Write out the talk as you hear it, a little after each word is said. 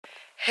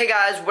Hey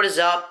guys, what is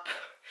up?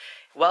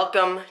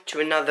 Welcome to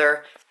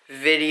another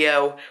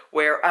video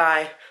where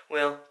I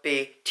will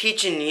be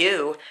teaching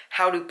you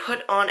how to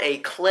put on a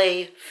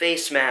clay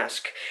face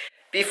mask.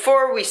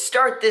 Before we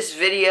start this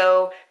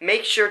video,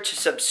 make sure to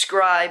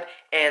subscribe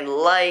and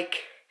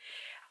like,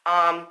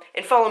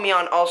 and follow me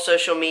on all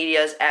social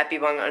medias at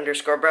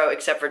bbong_bro,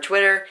 except for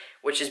Twitter,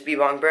 which is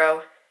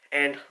bbongbro.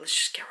 And let's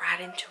just get right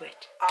into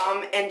it.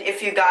 And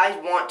if you guys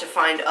want to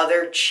find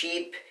other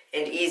cheap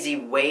and easy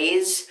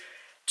ways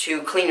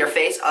to clean your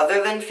face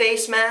other than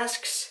face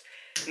masks,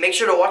 make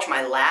sure to watch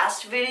my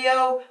last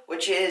video,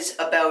 which is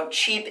about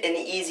cheap and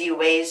easy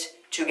ways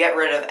to get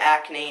rid of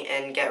acne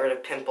and get rid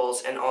of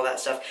pimples and all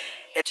that stuff.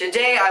 And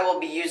today I will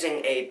be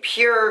using a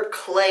pure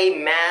clay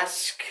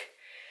mask.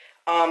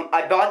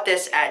 I bought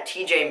this at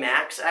TJ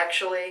Maxx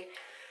actually.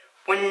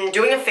 When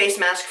doing a face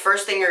mask,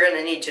 first thing you're going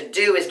to need to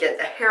do is get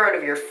the hair out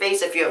of your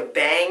face if you have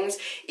bangs.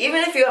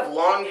 Even if you have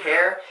long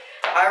hair,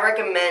 I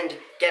recommend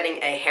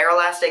getting a hair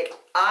elastic.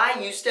 I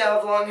used to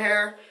have long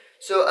hair,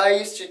 so I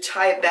used to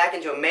tie it back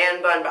into a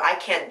man bun, but I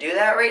can't do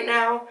that right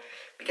now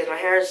because my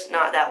hair is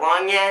not that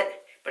long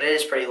yet, but it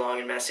is pretty long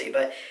and messy.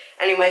 But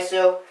anyway,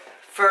 so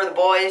for the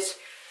boys,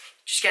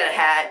 just get a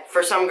hat.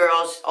 For some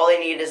girls, all they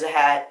need is a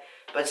hat,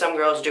 but some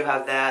girls do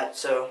have that,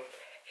 so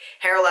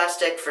hair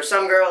elastic for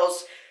some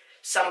girls,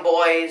 some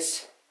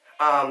boys.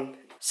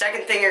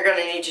 Second thing you're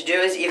going to need to do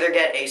is either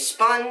get a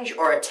sponge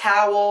or a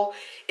towel.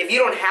 If you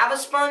don't have a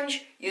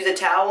sponge, use a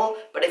towel,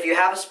 but if you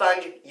have a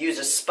sponge, use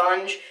a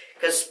sponge,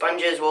 because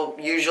sponges will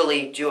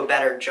usually do a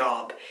better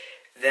job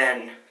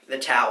than the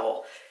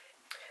towel.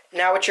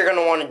 Now what you're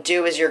going to want to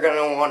do is you're going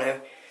to want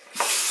to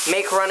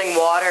make running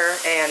water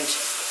and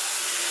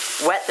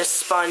wet the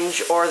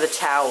sponge or the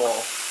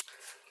towel.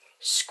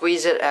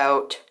 Squeeze it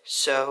out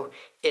so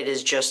it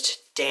is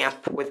just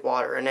damp with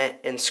water in it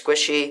and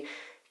squishy,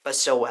 but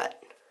still wet.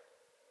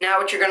 Now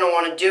what you're going to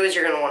want to do is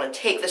you're going to want to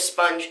take the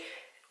sponge,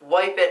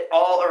 wipe it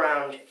all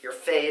around your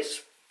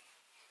face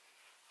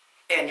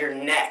and your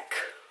neck.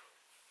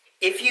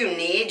 If you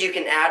need, you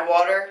can add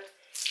water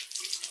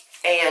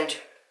and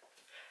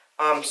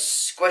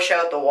squish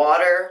out the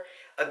water.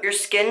 Your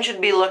skin should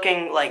be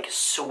looking like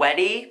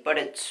sweaty, but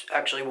it's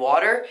actually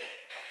water.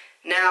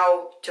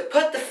 Now, to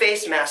put the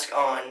face mask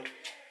on,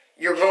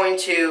 you're going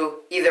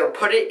to either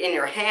put it in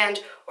your hand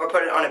or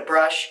put it on a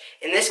brush.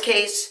 In this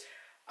case,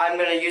 I'm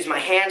going to use my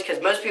hand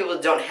because most people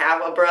don't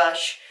have a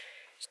brush.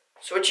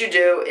 So what you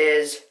do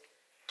is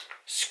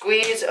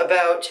squeeze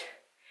about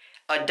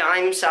a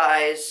dime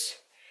size,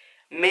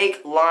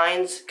 make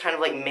lines, kind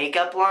of like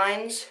makeup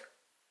lines,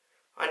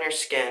 on your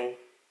skin.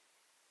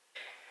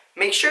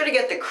 Make sure to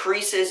get the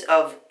creases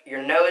of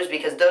your nose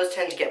because those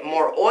tend to get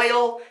more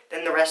oil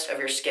than the rest of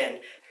your skin.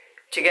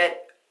 To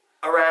get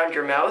around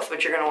your mouth,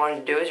 what you're going to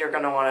want to do is you're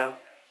going to want to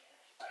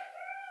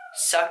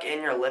suck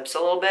in your lips a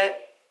little bit.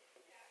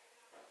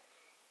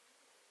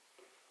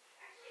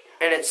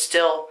 And it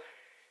still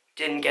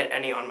didn't get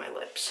any on my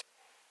lips.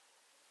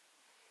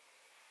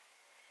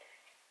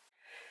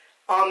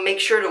 Make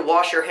sure to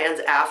wash your hands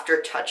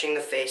after touching the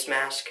face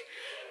mask.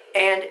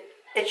 And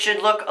it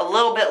should look a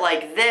little bit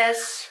like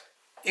this.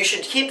 You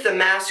should keep the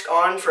mask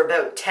on for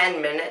about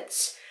 10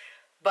 minutes.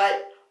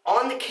 But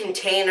on the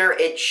container,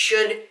 it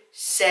should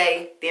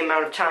say the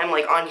amount of time.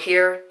 Like on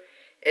here,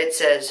 it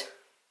says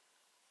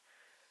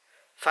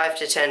 5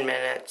 to 10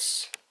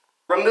 minutes.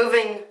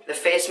 Removing the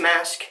face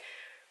mask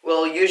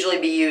will usually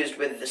be used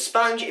with the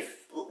sponge.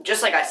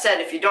 Just like I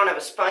said, if you don't have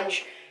a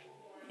sponge,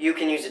 you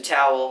can use a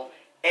towel.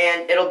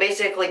 And it'll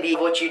basically be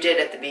what you did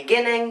at the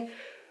beginning.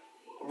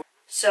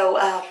 So,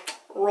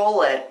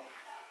 roll it.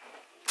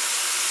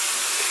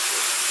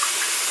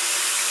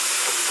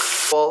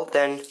 Well,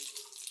 then,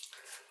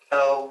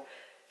 so,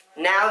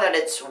 now that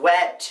it's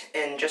wet,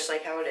 and just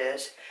like how it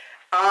is,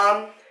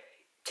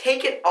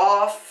 take it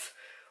off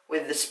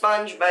with the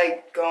sponge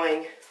by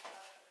going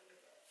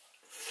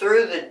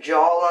through the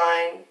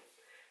jawline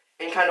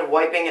and kind of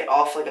wiping it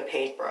off like a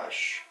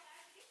paintbrush.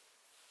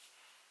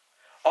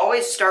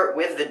 Always start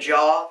with the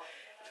jaw,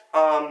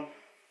 and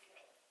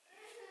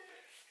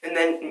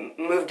then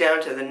move down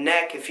to the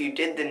neck if you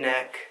did the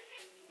neck.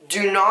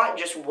 Do not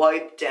just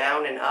wipe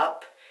down and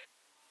up.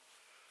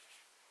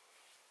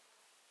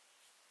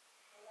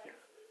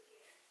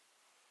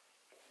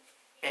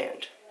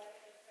 And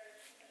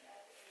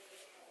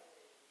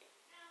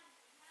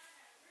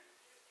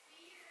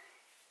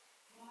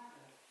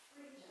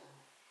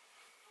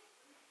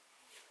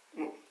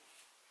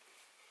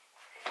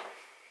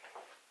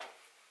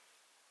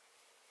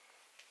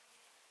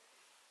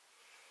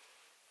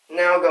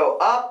now go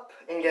up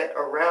and get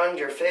around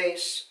your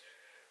face.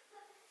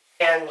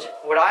 And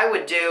what I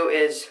would do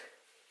is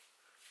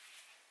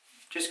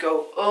just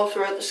go all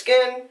throughout the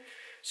skin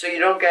so you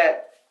don't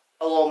get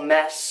a little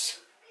mess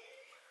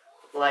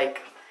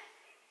like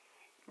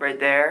right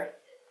there.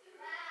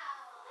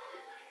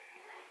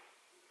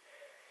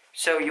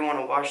 So you want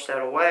to wash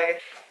that away.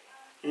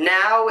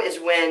 Now is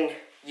when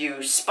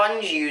you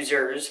sponge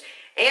users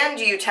and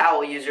you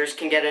towel users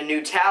can get a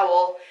new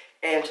towel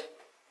and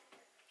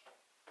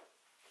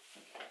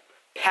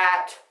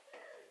pat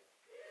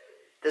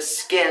the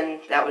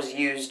skin that was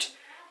used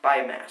by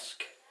a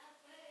mask.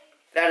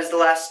 That is the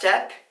last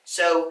step,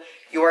 so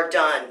you are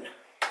done.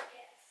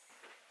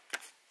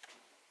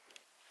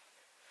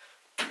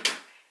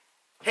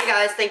 Hey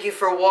guys, thank you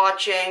for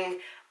watching.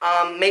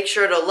 Make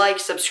sure to like,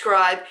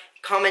 subscribe,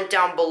 comment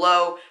down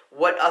below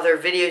what other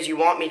videos you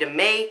want me to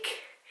make.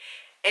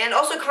 And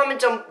also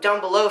comment down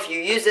below if you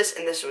use this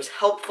and this was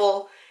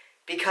helpful,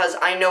 because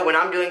I know when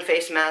I'm doing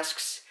face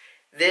masks,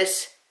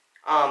 this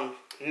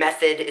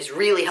method is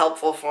really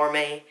helpful for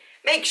me.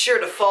 Make sure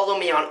to follow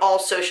me on all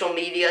social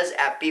medias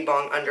at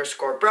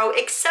bbong_bro,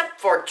 except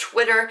for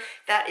Twitter,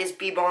 that is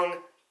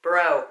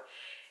bbongbro.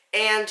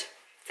 And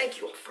thank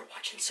you all for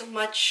watching so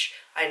much.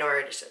 I know I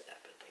already said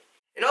that, but thank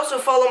you. And also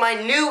follow my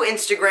new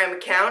Instagram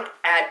account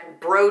at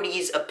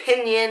Brody's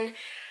Opinion.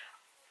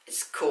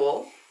 It's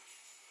cool.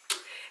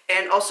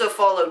 And also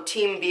follow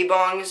Team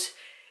Bbong's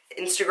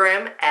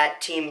Instagram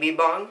at Team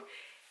Bbong.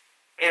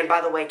 And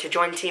by the way, to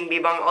join Team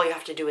Bbong, all you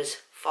have to do is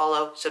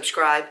follow,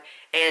 subscribe,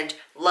 and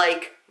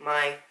like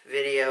my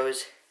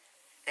videos.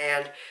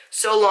 And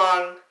so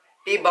long,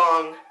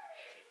 Bbong.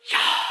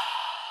 Yeah.